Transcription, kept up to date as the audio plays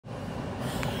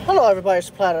Hello everybody, it's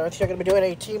Planet Earth. You're going to be doing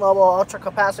a T-Mobile Ultra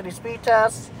Capacity Speed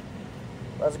Test.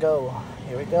 Let's go.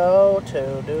 Here we go.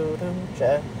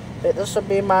 This will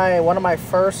be one of my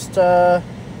first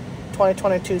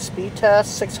 2022 speed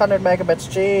tests. 600 megabits,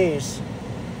 jeez.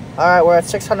 Alright, we're at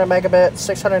 600 megabits,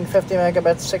 650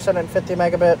 megabits, 650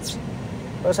 megabits.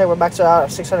 Let's say we're maxed out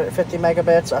at 650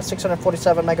 megabits,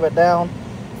 647 megabit down,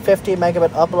 50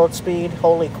 megabit upload speed.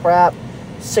 Holy crap.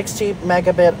 60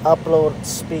 megabit upload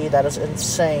speed. That is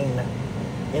insane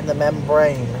in the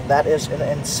membrane. That is an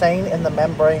insane in the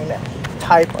membrane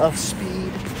type of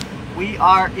speed. We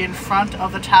are in front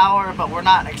of the tower, but we're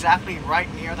not exactly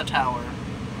right near the tower.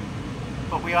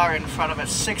 But we are in front of it.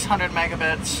 600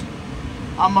 megabits.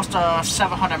 Almost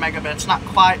 700 megabits. Not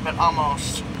quite, but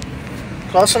almost.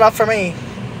 Close enough for me.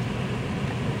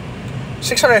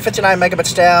 659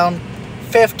 megabits down.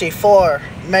 54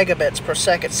 megabits per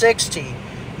second. 60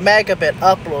 megabit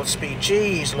upload speed.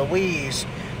 Jeez Louise.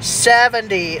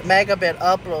 70 megabit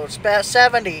upload speed.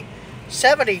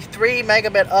 73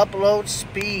 megabit upload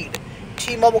speed.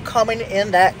 T-Mobile coming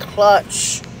in that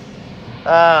clutch.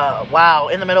 Wow,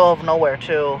 in the middle of nowhere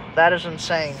too. That is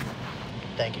insane.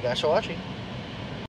 Thank you guys for watching.